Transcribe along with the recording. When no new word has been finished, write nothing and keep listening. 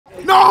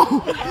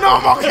No,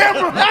 I'm on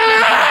camera.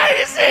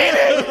 You seen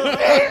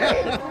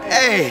it.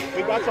 Hey,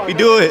 we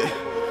do it.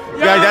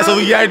 Yeah, that's what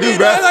we gotta do,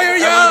 bro. That's what we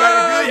gotta do,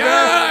 bro.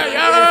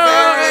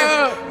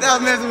 That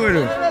was messing with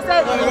him.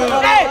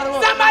 Hey,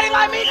 somebody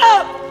light me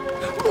up.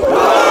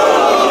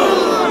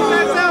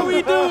 That's how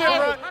we do it,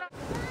 bro.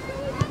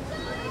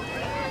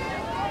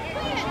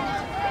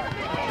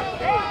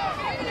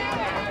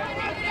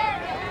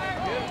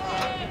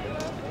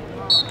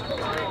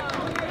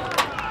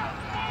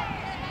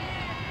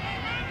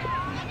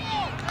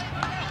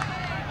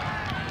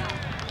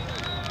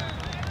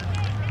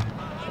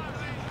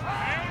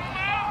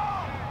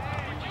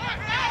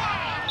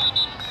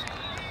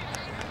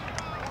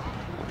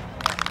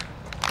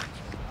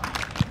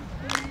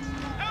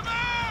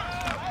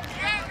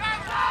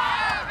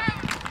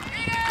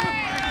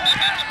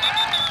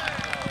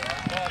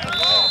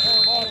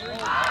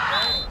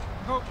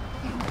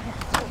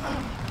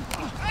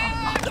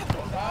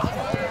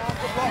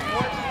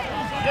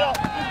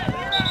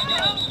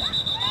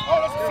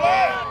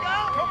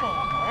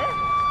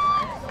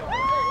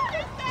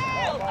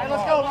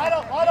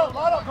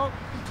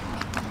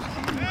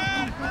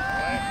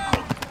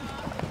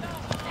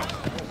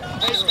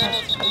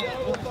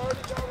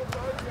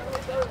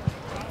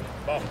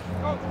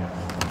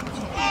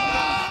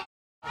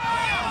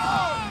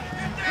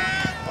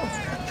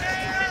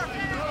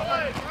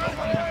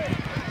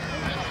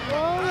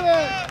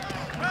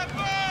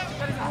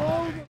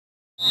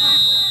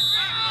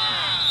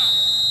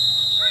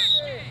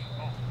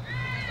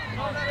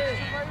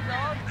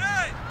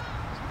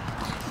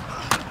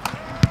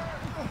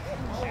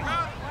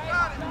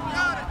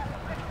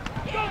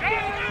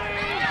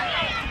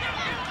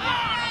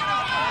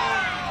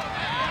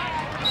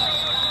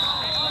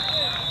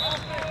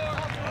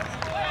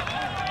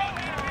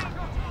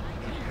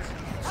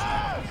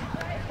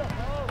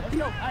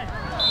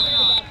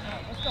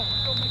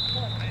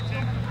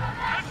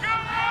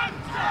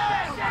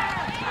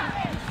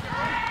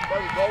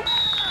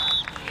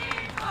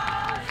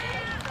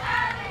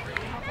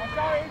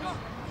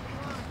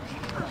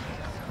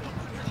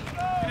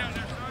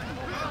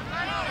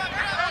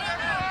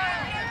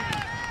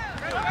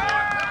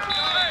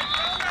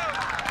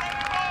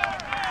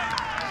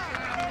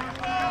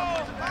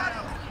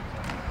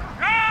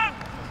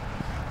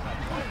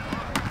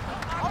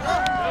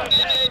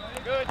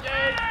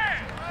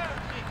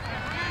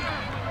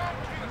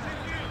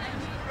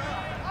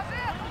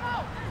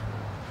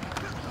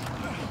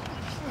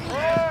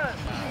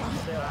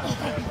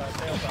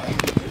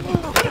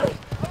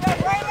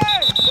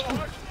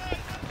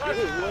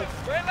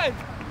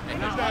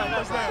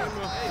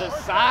 The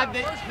side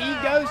that he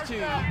goes to.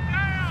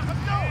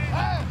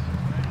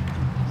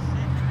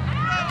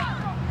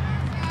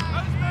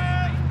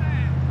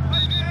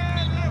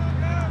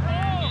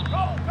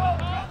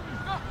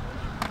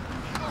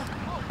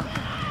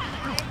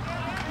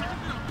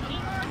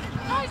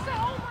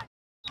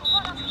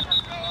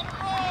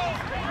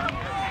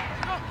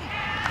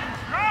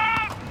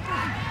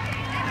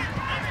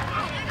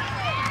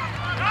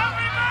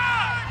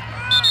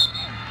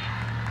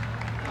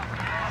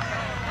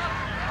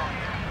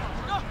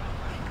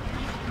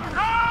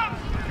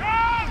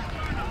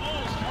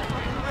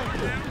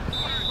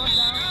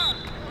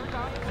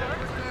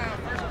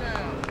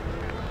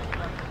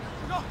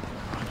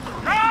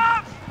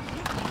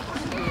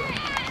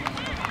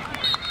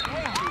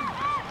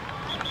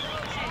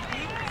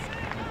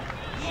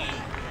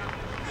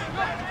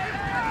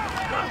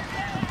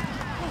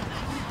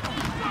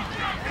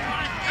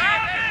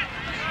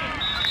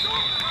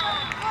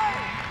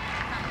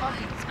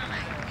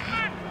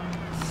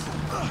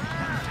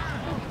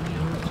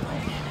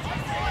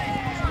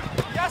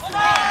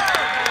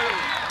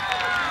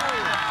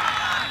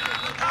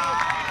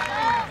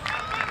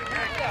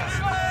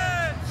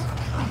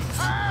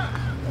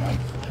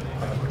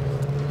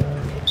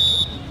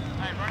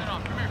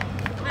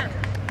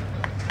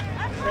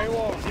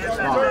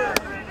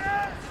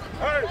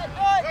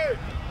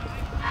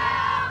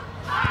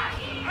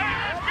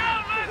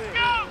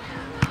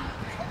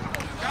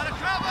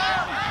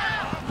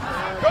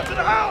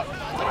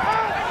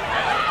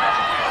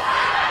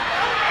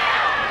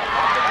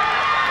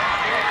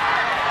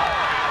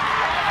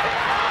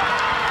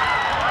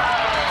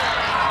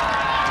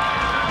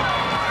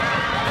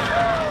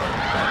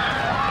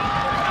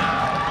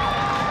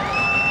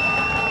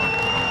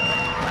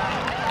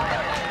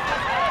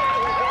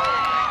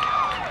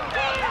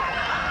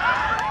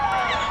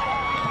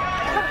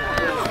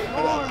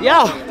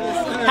 Yo,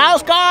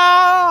 house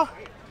call!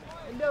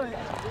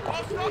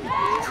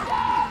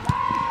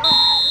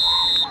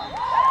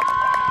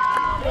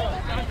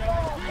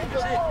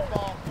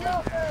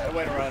 That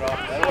way to run it off.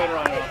 That way to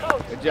run it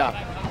off. Good job.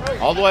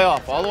 All the way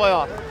off. All the way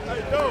off.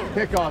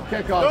 Kick off.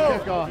 Kick off.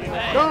 Kick off.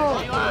 Go!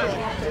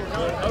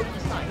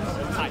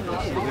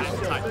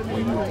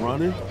 When you're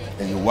running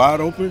and you're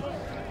wide open,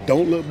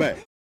 don't look back.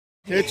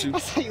 Catch you.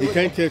 He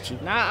can't catch you.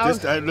 Nah,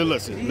 just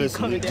listen.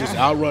 Just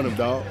outrun him,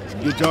 dog.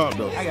 Good job,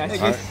 though. I got you.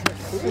 All right.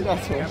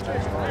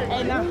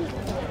 Hey, now.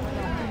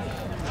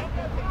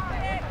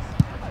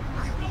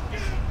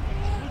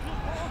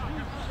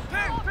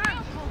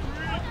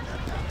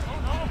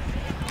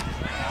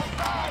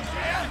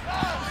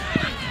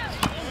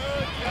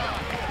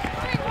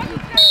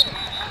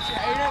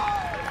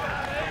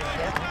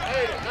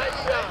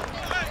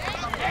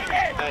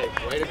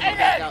 Way to come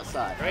back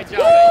outside. Great job.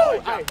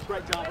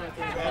 Great job right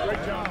there.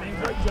 Great job, man.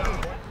 Great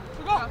job.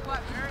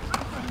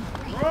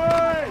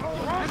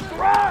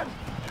 Run!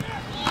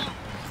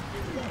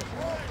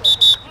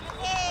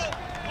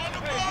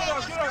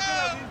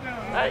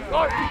 Hey,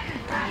 Gordon!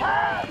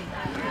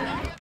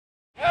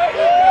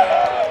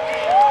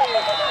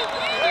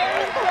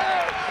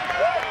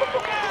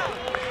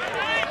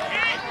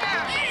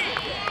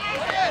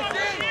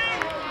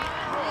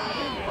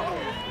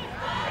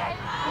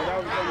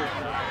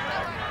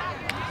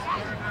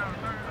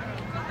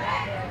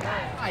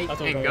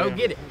 Hey, go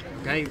get it.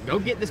 Okay, go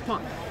get this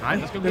punt. All right,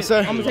 let's go get it.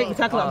 I'm gonna take the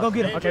tackle out. Go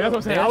get him. Okay, that's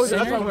what I'm saying.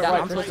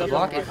 I'm supposed to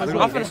block it. I'm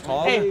offense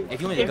tall.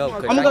 If you want to go,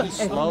 I'm gonna go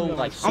slow,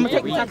 like I'm gonna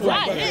take the tackle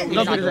out. Go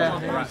get his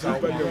ass.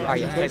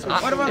 Alright,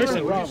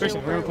 yeah.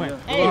 Christian, real quick.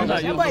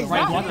 Nobody's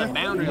not the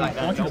boundary like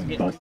that. Don't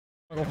get it.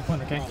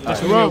 Okay.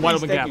 Just a wide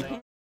open gap.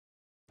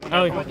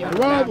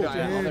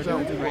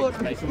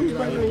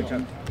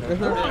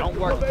 Don't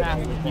work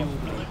past you.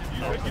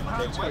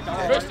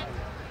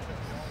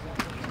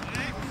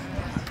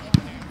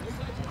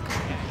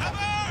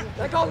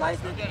 Take on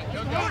Langston. Go, take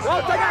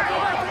out, go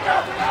back,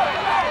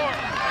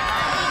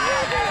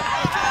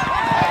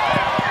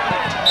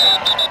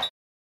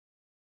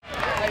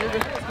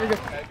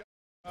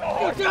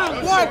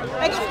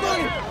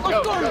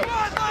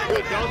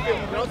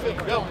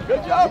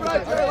 Good job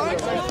right there,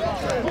 Langston.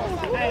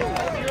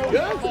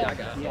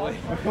 Good.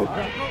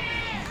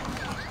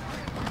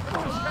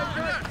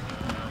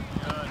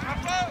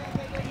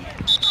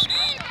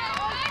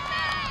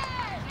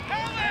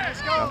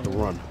 Have to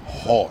run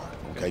hard.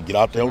 Okay, get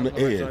out there on the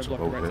edge.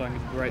 Okay. All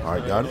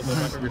right, got it?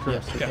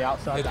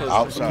 Outside.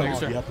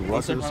 Outside. You have to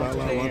run to the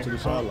sideline, run to the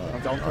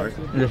sideline. All right.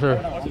 Yes, sir.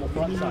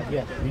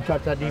 Yeah, you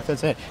touch that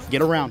defense head.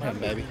 Get around him,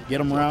 baby. Get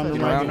him around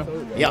him.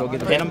 Yeah,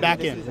 get him back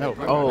in. No.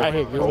 Oh, right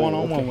here. You're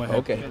one-on-one with him.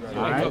 Okay.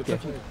 All right. Okay.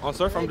 On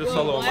surf, I'm just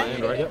solo on my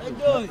end, right?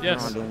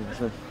 Yes.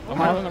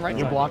 I'm on the right side.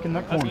 You're blocking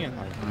that corner.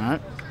 All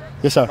right.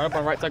 Yes, sir. Right up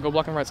on the right side, go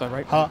block on right side,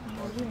 right? Huh?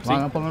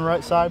 Line up on the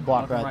right side,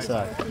 block right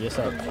side. Yes,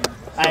 sir.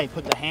 Hey,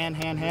 put the hand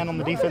on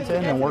the defense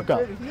end and work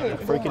up.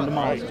 Freaking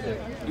demolish it.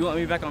 You want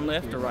me back on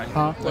left or right?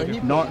 Huh?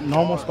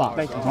 Normal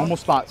spots. Normal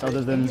spots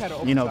other than,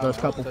 you know, those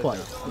couple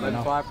plays. You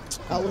know?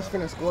 I was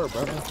finna score,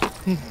 bro.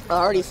 I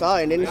already saw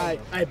it, didn't I?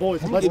 Hey,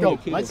 boys, let's go.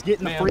 Let's get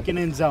in the freaking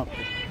end zone.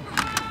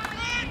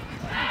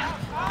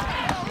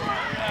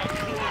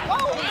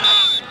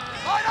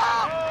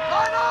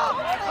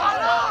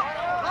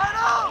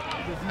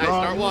 Hey,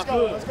 start walking.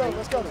 Let's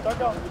go. Start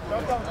going.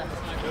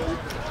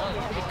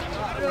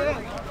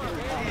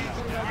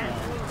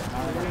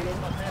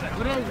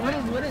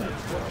 What is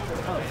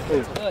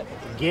it?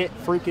 Get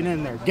freaking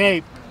in there.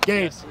 Gabe,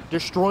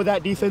 destroy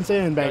that defense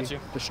end, baby.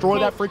 Destroy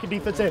that freaking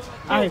defense end.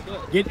 Hey,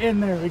 get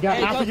in there. We got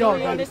half a yard,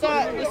 baby. This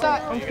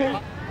side. Okay.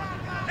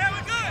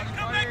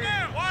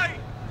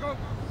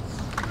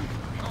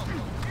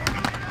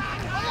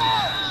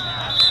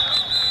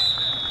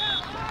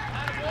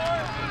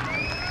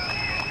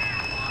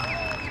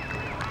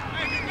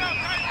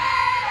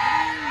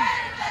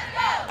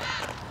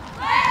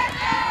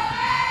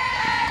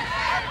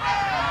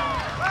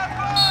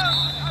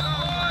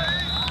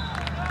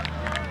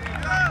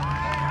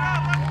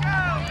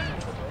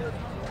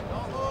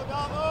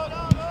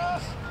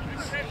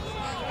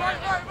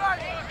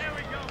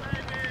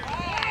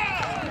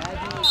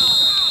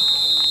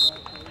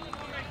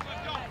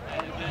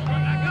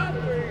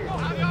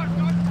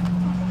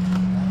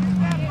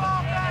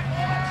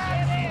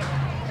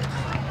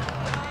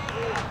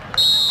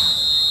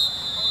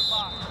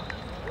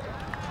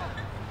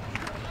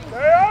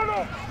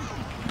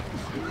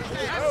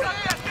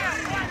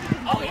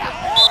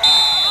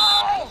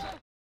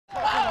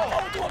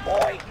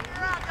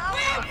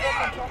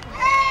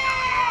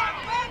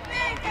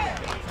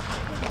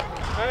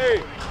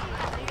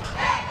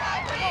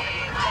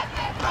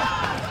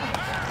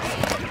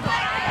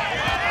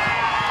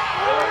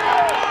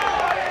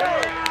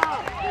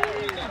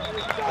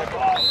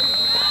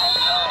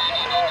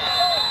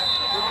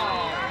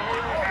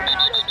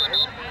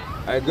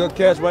 Hey, good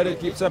catch. Way to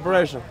keep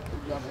separation.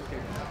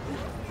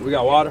 We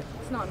got water.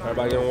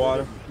 Everybody getting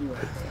water.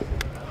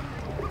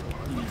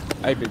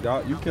 Hey, big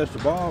dog, you catch the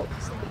ball.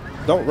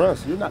 Don't run,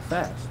 so you're not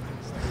fast.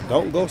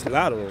 Don't go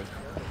lateral.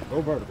 Go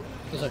vertical.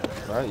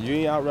 All right, you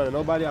ain't outrunning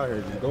nobody out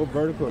here. Just go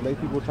vertical and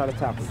make people try to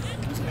tackle you.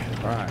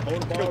 All right.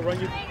 Hold the ball, run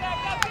you.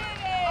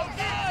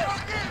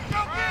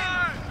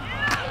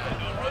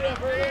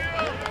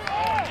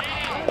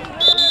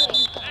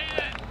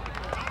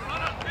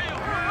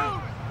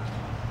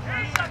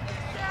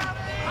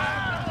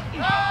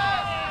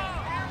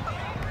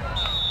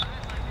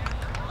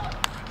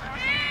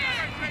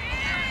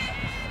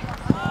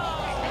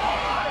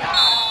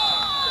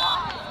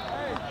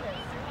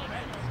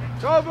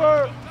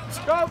 Cover!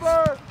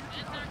 Cover!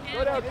 Go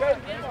down, Kate.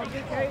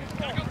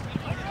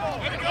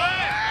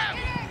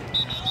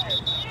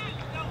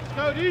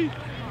 Cody!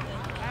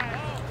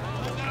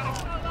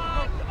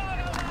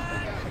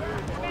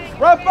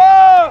 Rep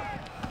up!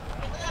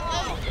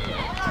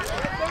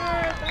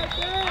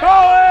 Go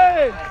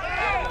in!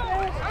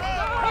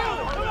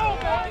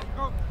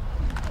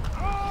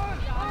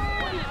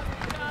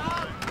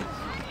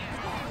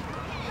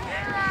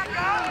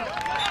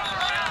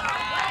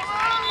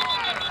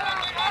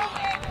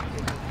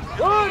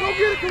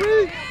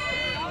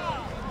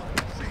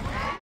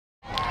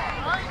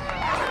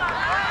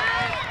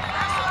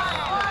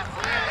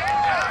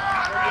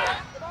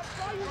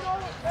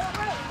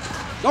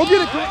 Don't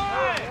get it, Clint.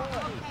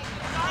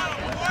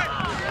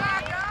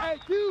 Hey,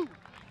 Q,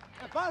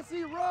 if I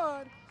see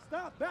run,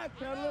 stop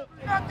backpedaling.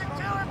 Nothing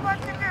to it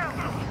but to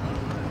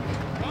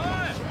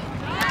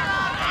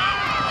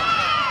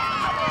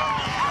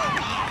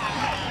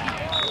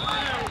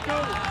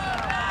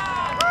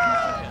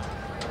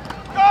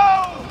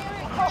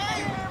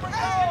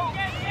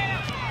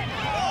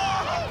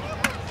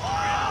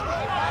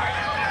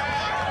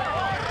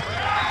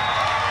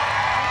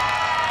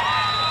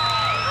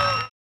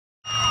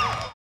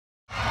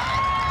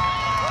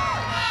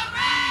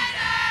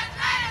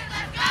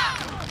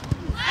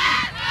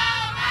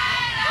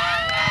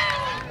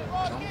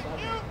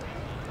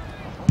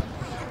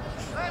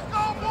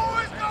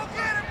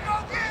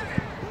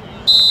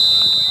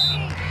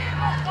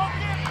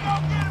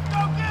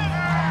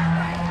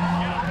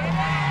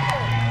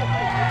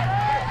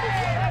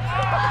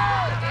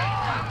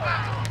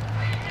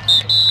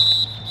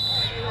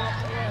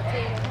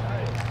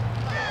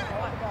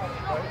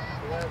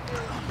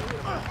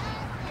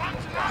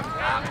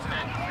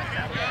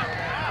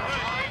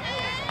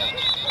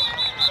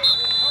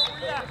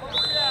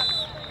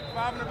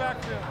Five in the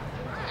backfield.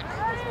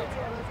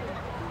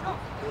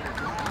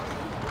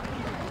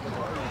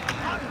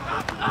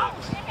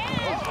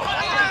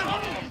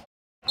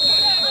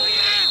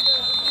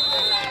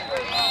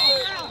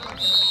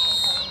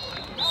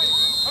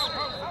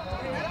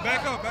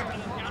 Back up, back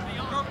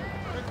up.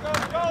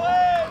 Go,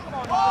 Ed! Come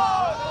on.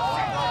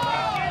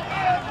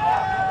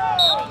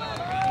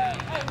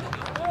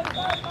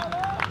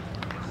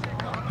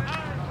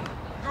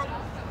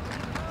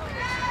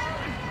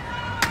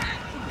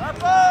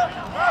 Wrap up!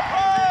 Wrap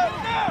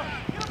up!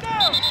 Get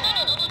down!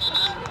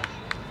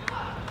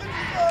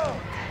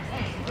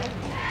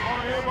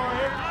 Ball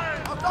here.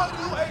 I'm talking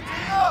to you,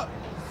 18 up!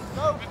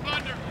 Go!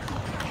 Thunder!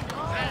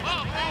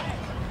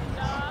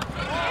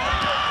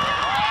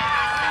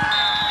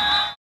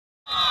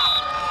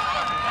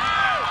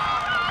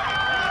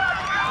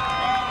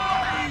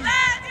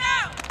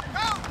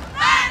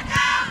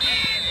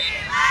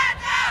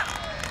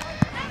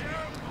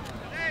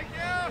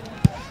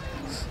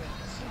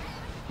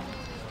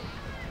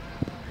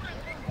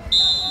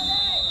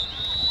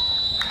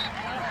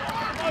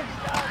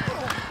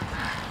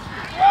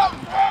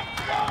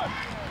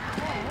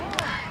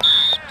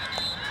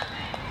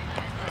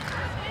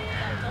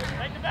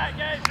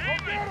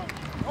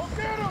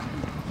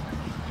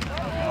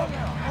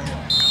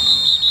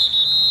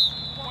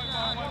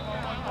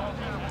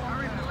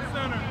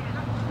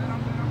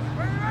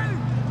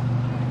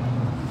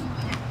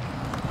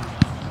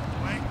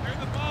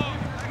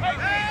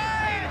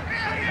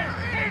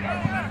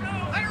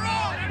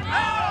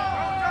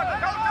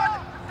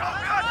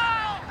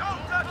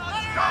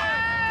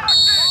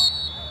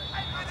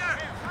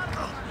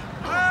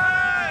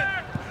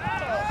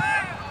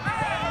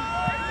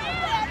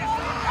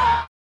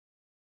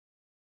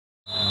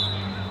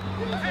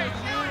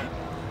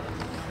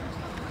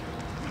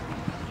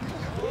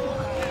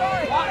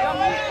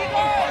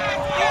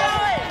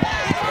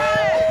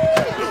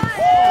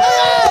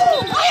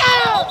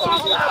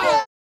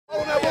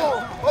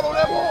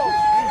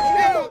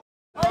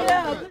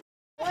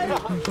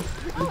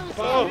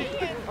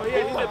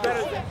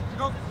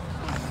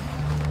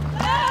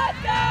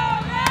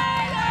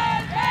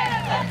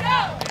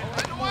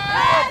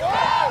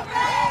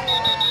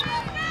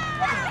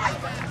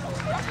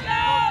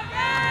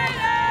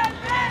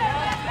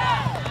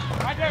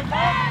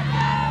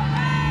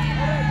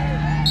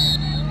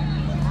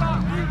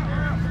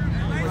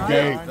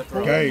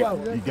 Gabe,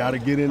 you got to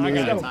get in there.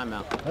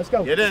 Timeout. Let's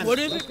go. Get in. What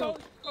is it, Coach?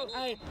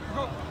 Hey.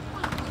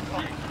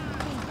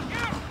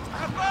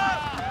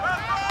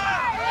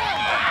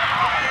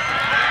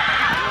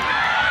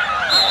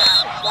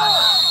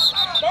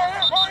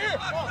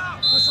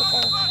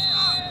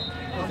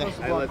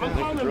 Hey, listen,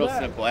 it's real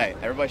simple. Hey,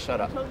 everybody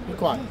shut up. Be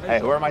quiet. Hey,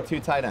 who are my two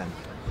tight ends?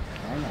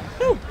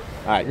 All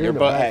right, you're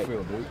both. Hey,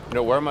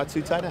 no, where are my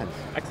two tight ends?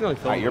 All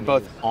right, you're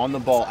both on the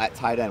ball at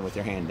tight end with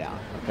your hand down.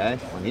 Okay,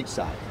 on each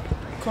side.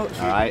 Coach.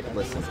 All right,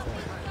 listen.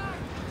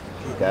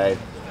 Okay,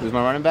 who's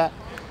my running back?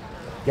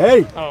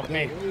 Gabe. Oh,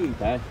 me.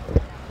 Okay.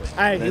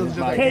 Hey, Then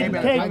my- Gabe,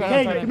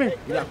 come here.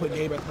 You gotta put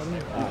Gabe back on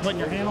there. Putting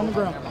your hand on the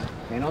ground.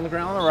 Hand on the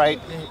ground on the right,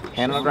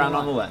 hand on the ground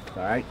on the left.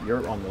 All right,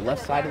 you're on the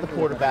left side of the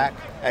quarterback.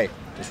 Hey,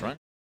 just run.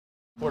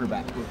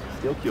 Quarterback.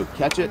 Still cute.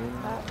 Catch it.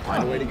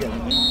 Find a way to get it.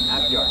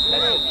 Half yard.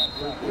 Catch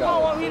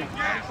it.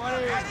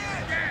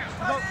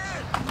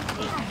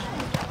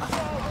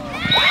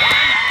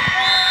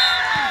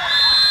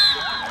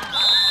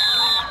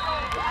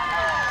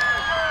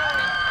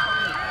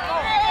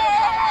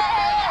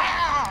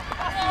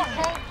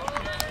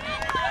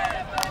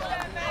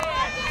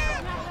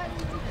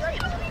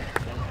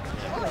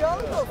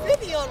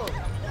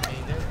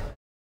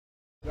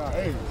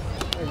 Hey,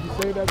 you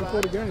say that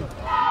before the game.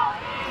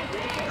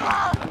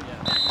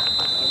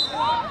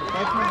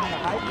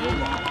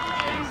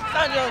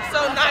 Sanjo's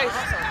so nice.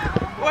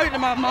 Word to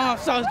my mom,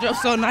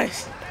 Sanjo's so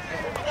nice.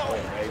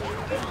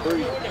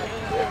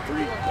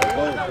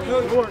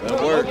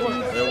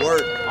 It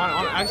worked.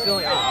 On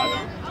accidentally.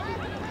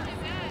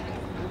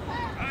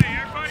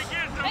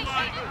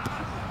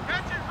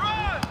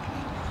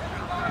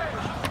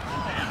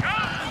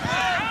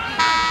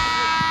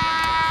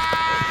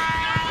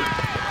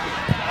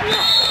 All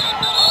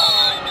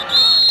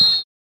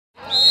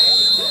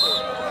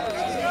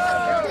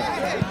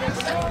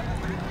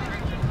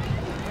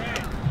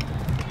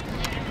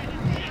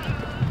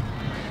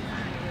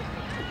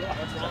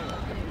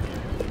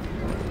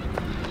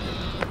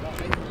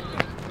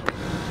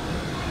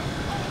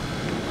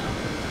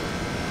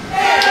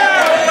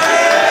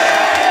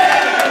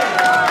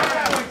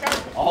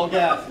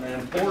gas,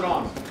 man. Pour it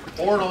on them.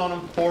 Pour it on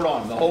them. Pour it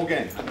on them. The whole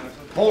game.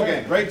 Whole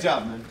game. Great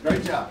job, man.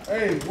 Great job.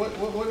 Hey,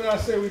 what did I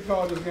say we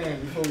called this game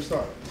before we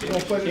start? We're going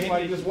to play this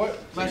like this what?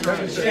 Like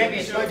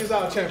it's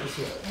our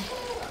championship.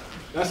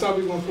 That's how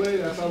we're going to play.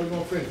 That's how we're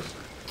going to finish.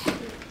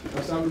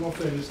 That's how we're going to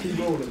finish. Just keep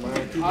rolling,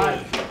 man. Keep All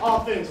right,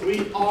 offense,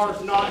 we are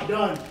not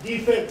done.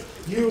 Defense,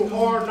 you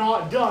are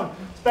not done.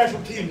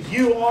 Special teams,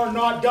 you are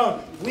not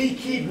done. We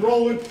keep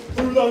rolling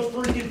through those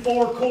freaking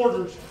 4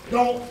 quarters.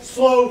 Don't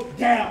slow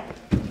down.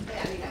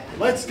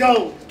 Let's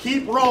go.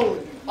 Keep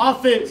rolling.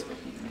 Offense,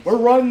 we're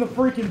running the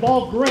freaking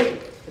ball great.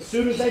 As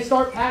soon as they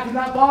start packing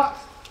that box,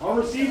 our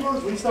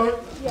receivers, we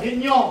start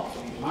getting y'all.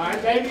 All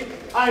right, baby?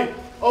 Hey,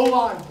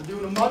 O-line, we're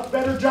doing a much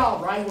better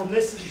job, right? We're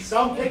missing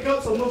some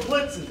pickups on the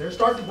blitzes. They're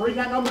starting to bring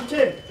that number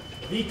 10.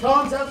 If he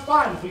comes, that's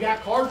fine. If we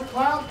got cards to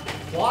clown,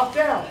 block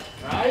down,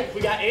 right? If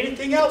we got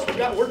anything else,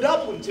 we're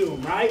doubling to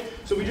them, right?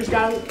 So we just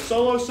got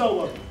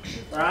solo,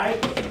 right?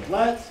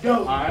 Let's go,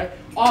 all right?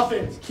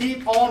 Offense,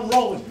 keep on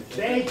rolling.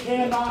 They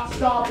cannot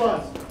stop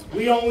us.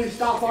 We only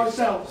stop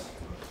ourselves.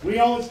 We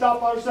only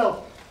stop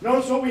ourselves.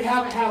 Notice what we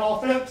haven't had,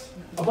 offense?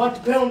 A bunch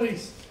of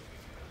penalties.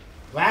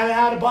 We haven't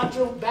had a bunch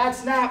of bad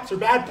snaps or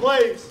bad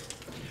plays,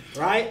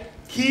 right?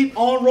 Keep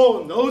on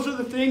rolling. Those are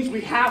the things we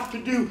have to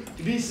do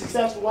to be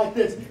successful like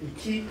this and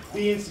keep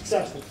being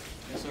successful.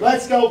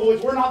 Let's go,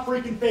 boys. We're not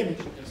freaking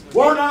finished.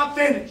 We're not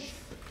finished.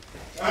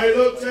 Hey,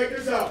 look, check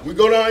this out. We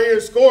go down here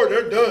and score,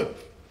 they're done.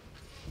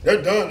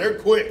 They're done. They're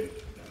quitting.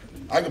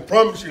 I can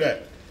promise you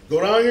that.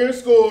 Go down here and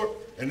score,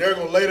 and they're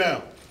going to lay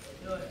down.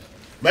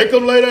 Make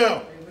them lay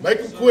down.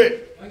 Make them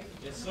quit.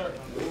 Yes, sir.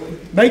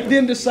 Make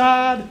them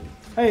decide,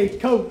 hey,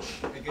 coach,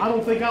 I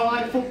don't think I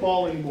like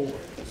football anymore.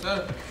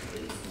 Sir.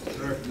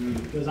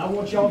 Because I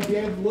want y'all to be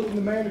able to look in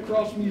the man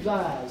across from his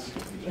eyes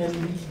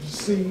and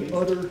see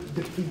utter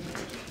defeat.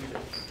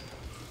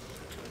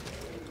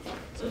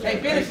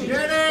 Hey, finish it.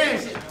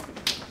 Finish it.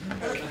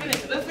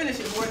 Let's finish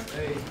it, boy.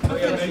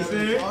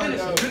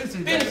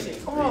 Finish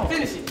it. Come on.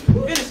 Finish it.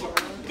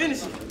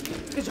 Finish it.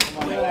 Good job,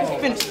 boy.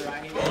 Finish it.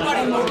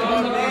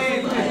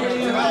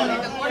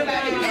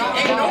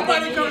 Ain't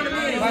nobody coming to me.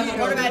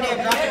 Quarterback there,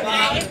 drop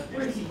it.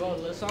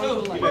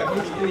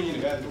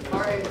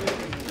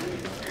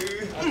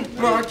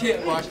 Bro, I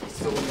can't watch this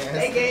so fast.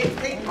 Hey, Gabe,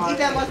 keep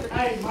that mustard.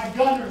 Hey, my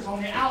gunners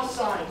on the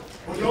outside,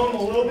 we're going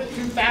a little bit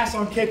too fast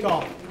on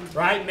kickoff,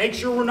 right? Make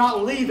sure we're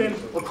not leaving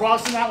or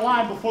crossing that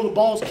line before the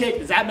ball's kicked.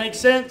 Does that make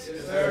sense?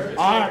 Yes, sir.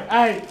 All right,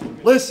 hey,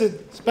 listen,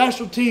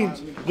 special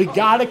teams, we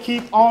got to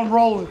keep on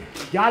rolling.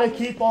 Got to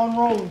keep on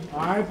rolling.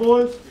 All right,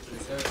 boys?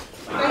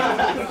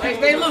 Hey,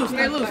 stay loose.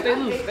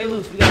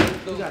 We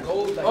got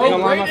gold. Oh,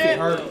 my feet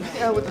hurt.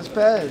 Yeah, with his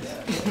pads.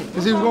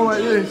 Because he was going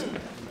like this.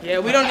 Yeah,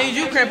 we don't need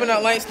you cramping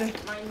up, Langston.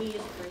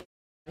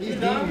 He's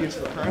devious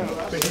for cramp.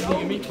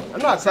 I'm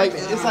not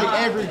cramping. It's like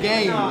every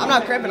game. I'm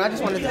not cramping. I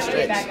just wanted to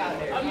stretch.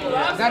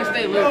 Gotta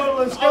stay loose.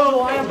 Let's go.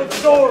 Line up at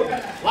the door.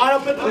 Line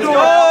up at the door.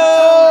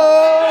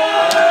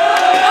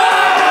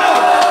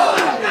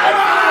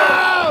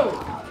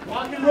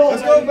 Rock and roll.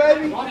 Let's go,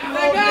 baby.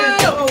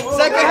 Let's go.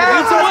 Second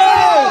half.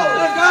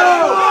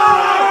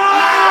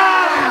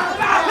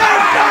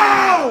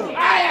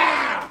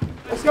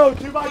 Let's go.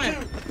 2 by 2.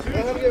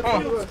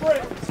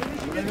 Sprint.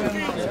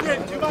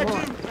 Sprint. 2 by 2. 2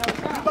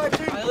 by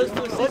 2.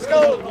 Let's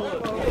go.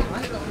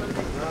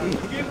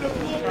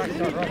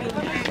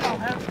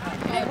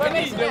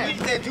 He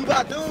said 2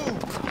 by 2.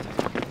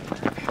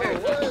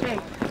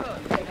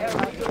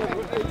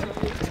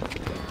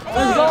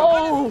 Let's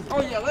go.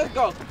 Oh, yeah, let's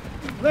go.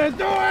 Let's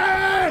do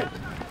it!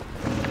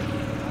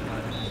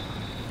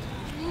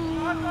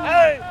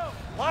 Hey,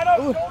 line up.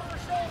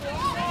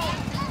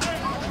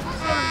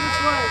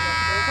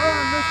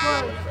 Turn this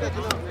way.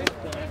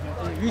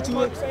 You two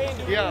up?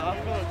 Yeah, I'm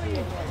going to.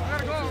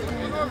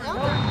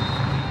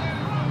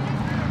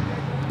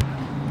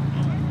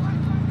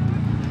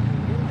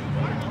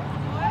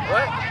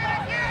 What?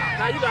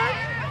 Now you got it.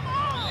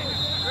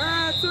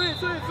 Sweet.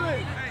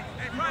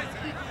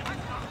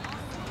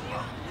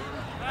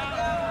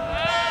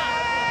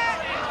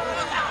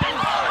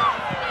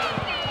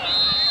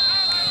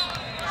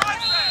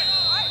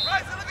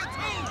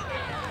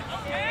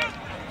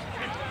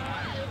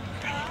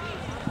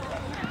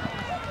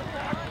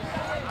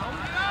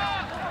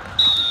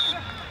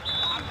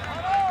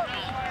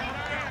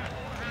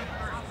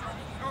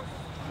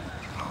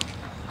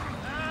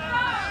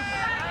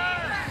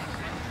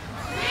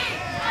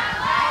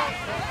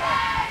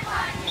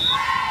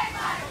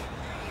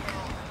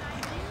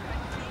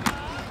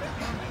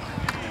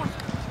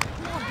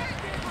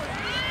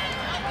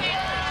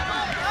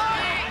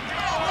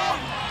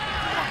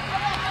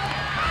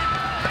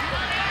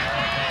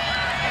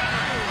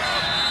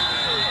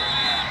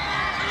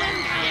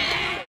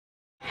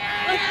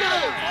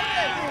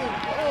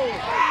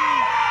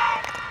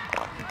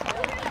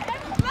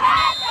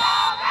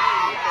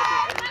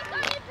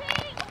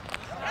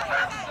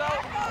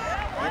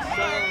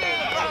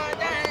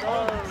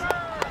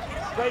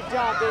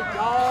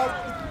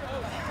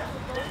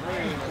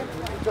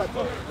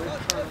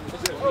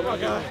 Oh my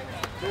God.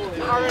 I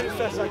already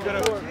said so good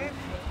at work.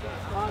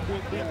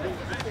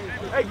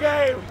 Hey,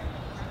 Gabe.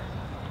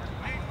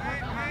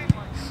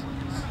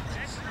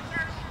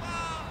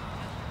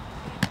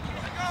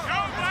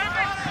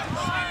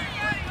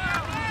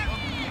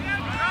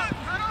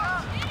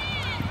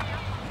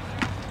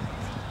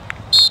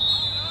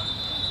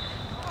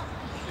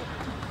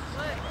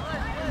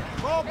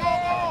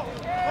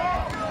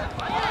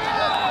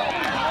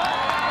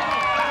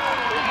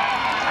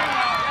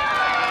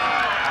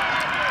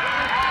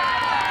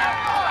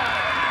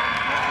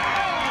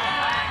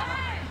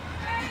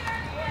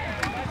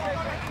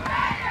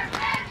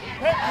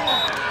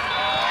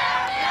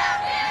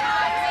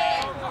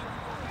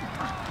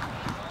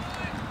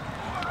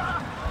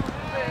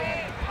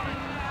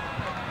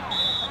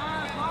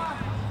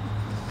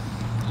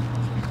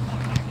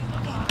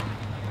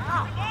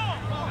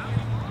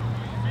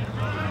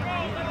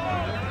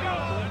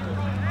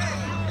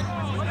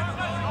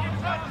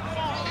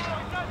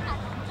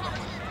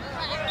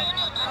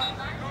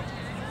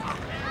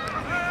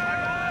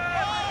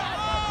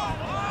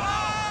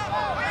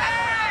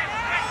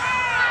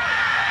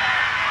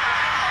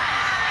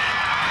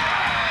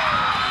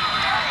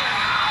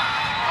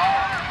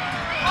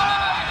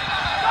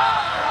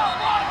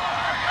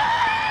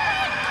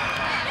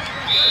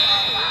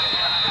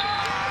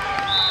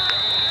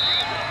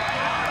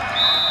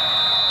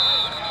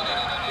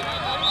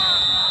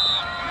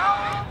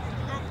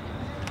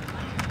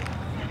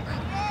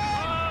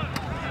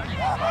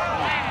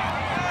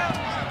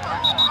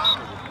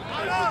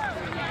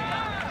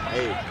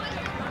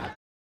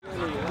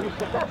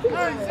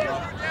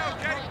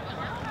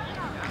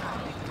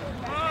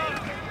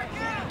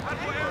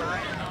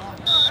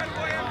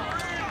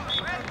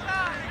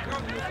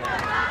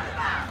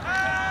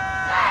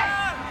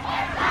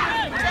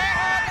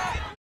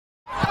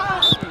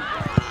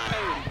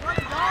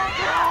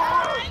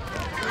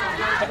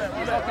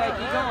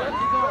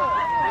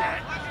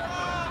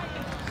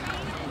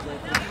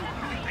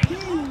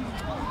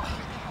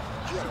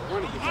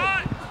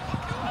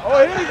 Oh,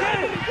 here he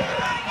goes.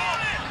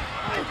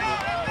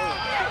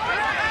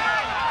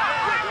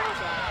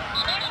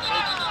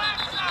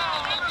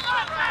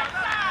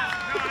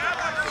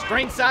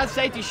 Strength side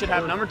safety should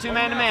have number 2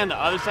 man-to-man. The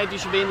other safety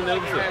should be in the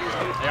middle of the field.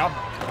 Yeah.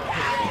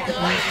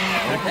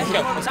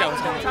 Let's go.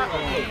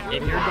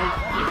 If you're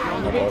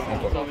on the left,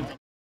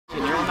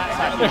 and you're on that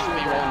side, you should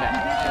be rolling back.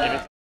 If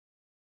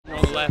it's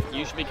on the left,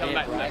 you should be coming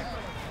back to that.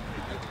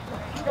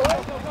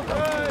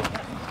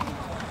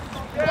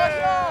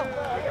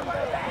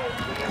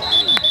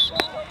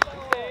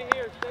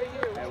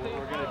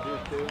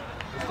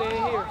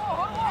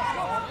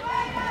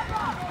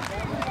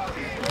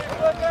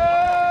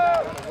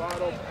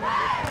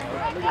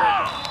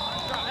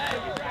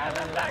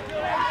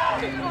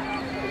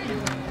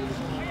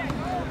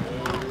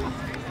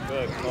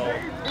 Good call.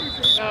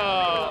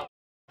 Oh.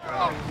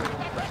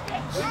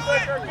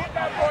 Get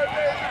that boy,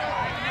 baby.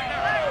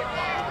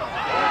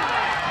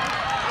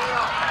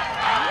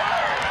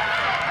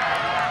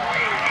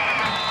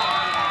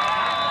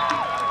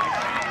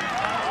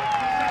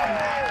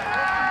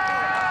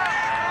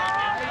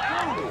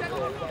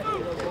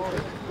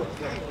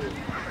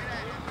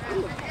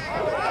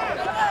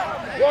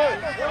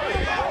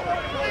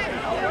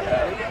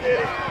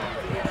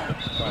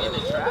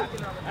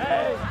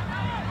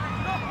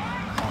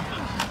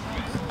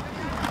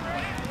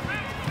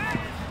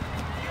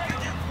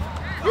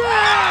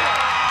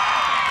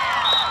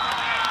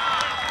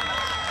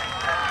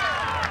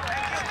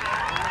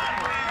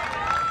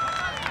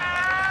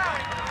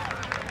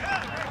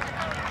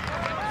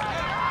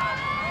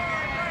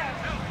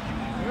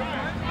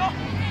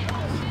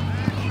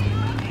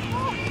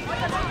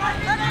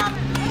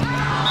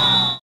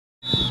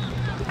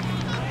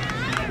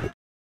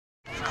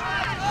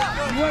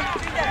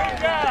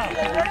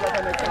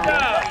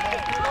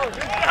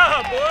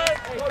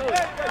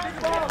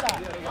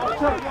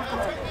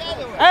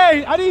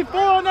 Hey, I need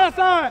 4 on that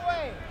side.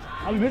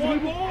 Are we missing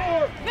people?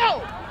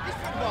 No!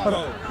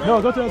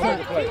 No, go to the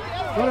other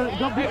side.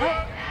 Don't be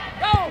up.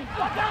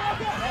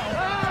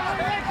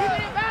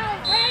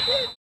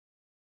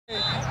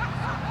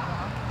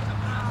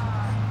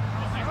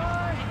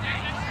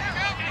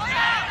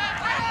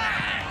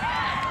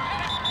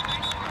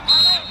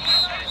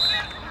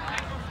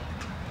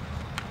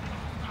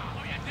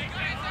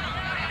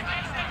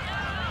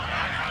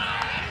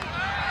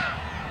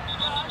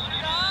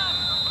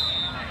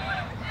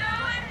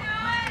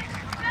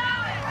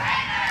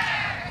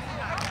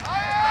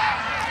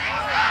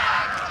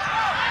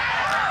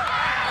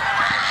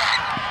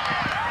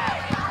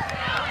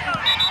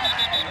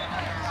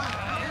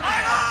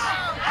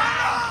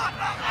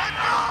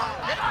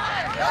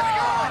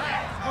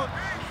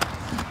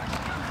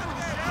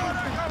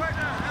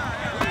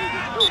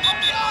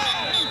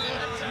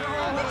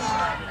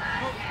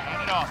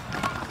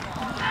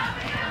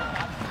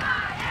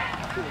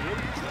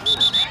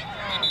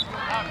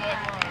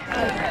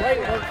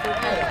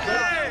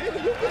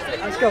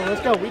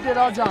 Let's go. We did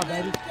our job,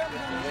 baby.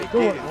 My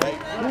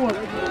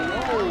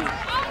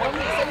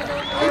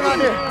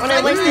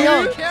name Langston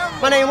Young.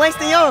 My name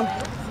Langston Young.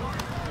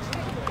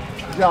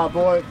 Good job,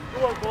 boys.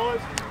 Good work,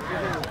 boys.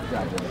 Good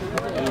job, boys.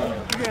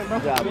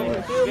 Good job,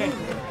 boys.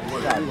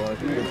 Good job, boys.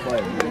 Good play,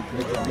 man.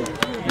 Good job.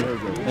 Very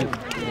good.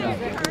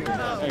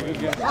 Good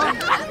job.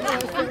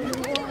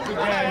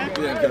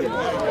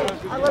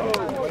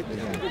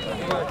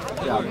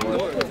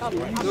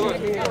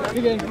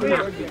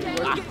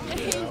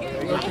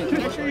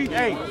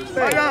 Hey,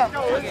 stay up.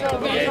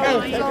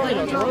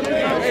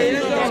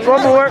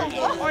 Scoreboard.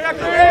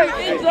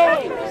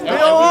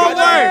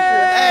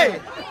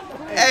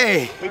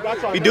 Hey,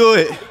 we do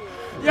it.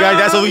 Yeah,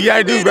 that's what we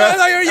gotta do, bro. That's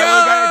what we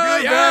gotta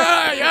do,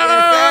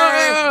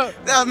 bro.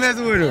 Stop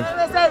messing with him.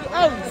 Hey,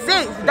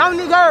 6,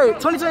 Dominic Hurd,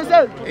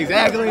 2027.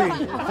 Exactly.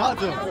 Talk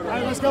to him. All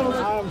right, let's go.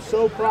 I am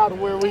so proud of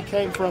where we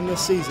came from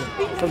this season,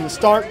 from the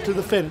start to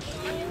the finish.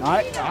 All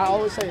right, I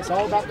always say it's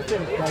all about the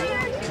finish, buddy.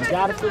 You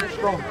gotta finish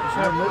strong.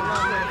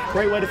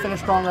 Great way to finish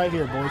strong right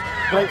here, boys.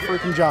 Great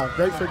freaking job.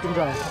 Great freaking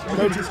job.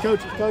 Coaches.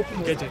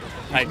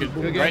 Hey,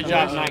 great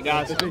job tonight,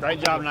 guys. Great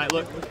job tonight.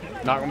 Look,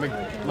 not gonna be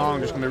long,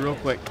 just gonna be real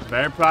quick.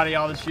 Very proud of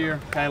y'all this year.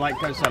 Okay, like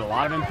Coach said, a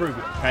lot of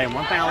improvement. Okay, and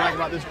one thing I like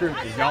about this group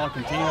is y'all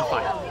continue to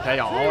fight. Okay,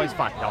 y'all always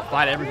fight. Y'all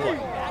fight every play.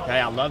 Okay,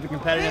 I love the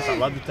competitiveness. I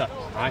love the toughness.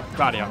 All right,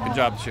 proud of y'all. Good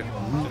job this year.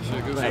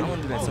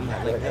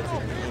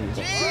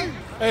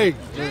 Hey,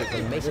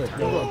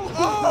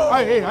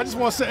 I just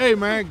want to say, hey,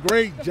 man,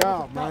 great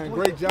job, man.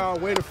 Great job.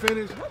 Way to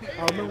finish.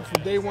 I remember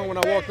from day one when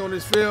I walked on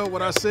this field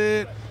what I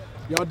said.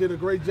 Y'all did a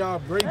great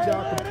job. Great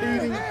job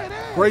competing.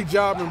 Great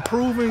job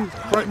improving,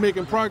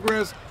 making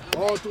progress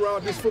all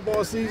throughout this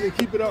football season.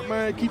 Keep it up,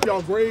 man. Keep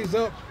y'all grades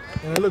up.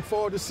 And I look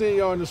forward to seeing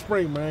y'all in the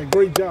spring, man.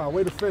 Great job.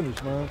 Way to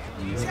finish, man.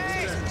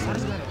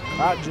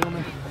 All right,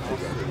 gentlemen.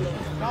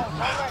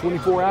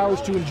 24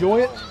 hours to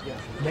enjoy it.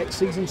 Next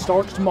season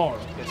starts tomorrow.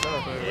 Yes,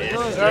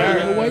 sir.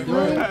 In the weight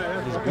room.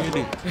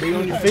 Be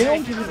on your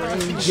film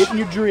and getting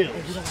your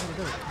drills.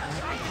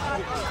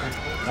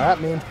 All right,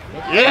 man.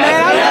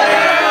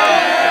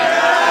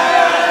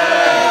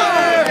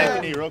 Take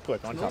the knee real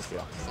quick. I want to talk to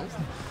y'all.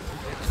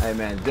 Hey,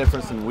 man,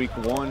 difference in week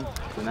 1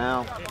 to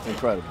now,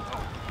 incredible.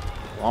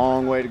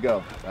 Long way to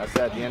go. I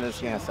said at the end of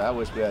this game, I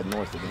wish we had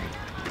North again.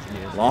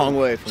 Long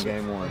way from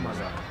game 1.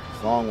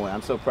 Long way.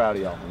 I'm so proud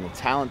of y'all. And the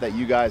talent that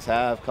you guys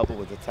have, coupled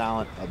with the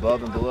talent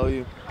above and below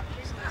you,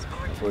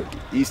 that's where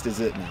East is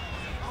it now.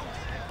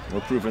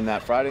 We're proving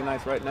that Friday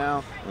nights right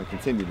now, and we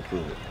continue to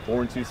prove it.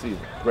 4-2 season.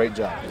 Great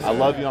job. I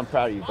love you. I'm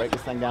proud of you. Break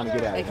this thing down and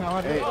get out of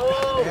here.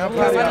 Hey, I'm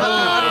proud of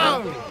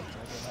y'all.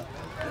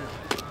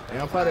 Hey,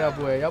 I'm proud of y'all,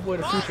 boy. Y'all boy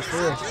the future for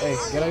real. Hey,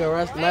 get on your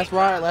last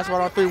ride on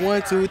 3.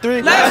 1, 2,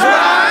 3. Let's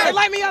ride! Hey,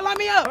 light me up.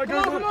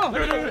 Come on.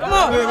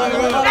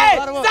 Hey,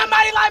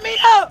 somebody light me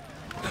up!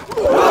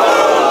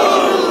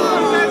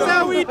 That's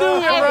how we do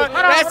it, bro.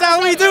 That's how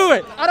we do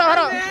it. Hold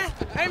on.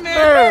 Hey,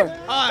 man.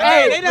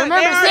 Hey, they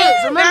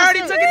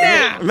already took it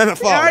down. Remember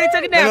fall. They already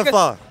took it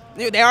down.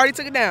 They already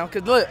took it down.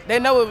 Cause look, they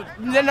know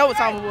what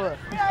time it was.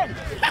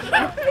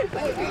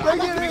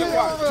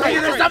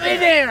 There's something in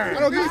there. I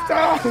don't get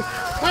stuff.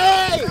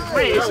 Hey,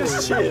 wait, it's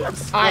just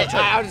chips. All right,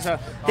 I'll just.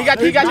 He got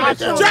you.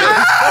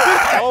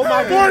 Oh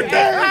my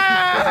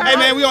God. Hey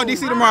man, we on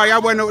DC tomorrow.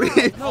 Y'all boy know what it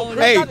is.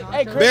 Hey,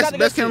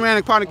 best cameraman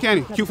in Paulding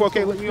County.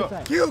 Q4K, look me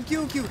up. Q.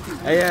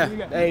 Hey, yeah.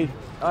 Hey.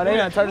 Oh, they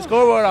done turned the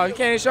scoreboard off. You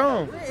can't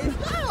show them. I don't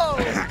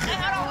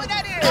know what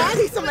that is. I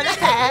need some of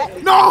that.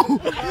 No,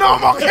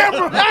 I'm on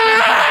camera.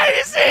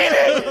 You seen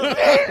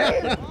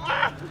it?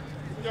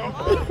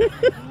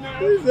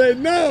 He said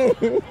no.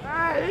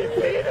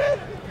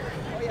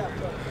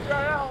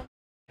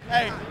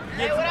 Hey,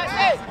 what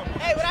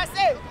I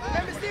say?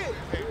 Remember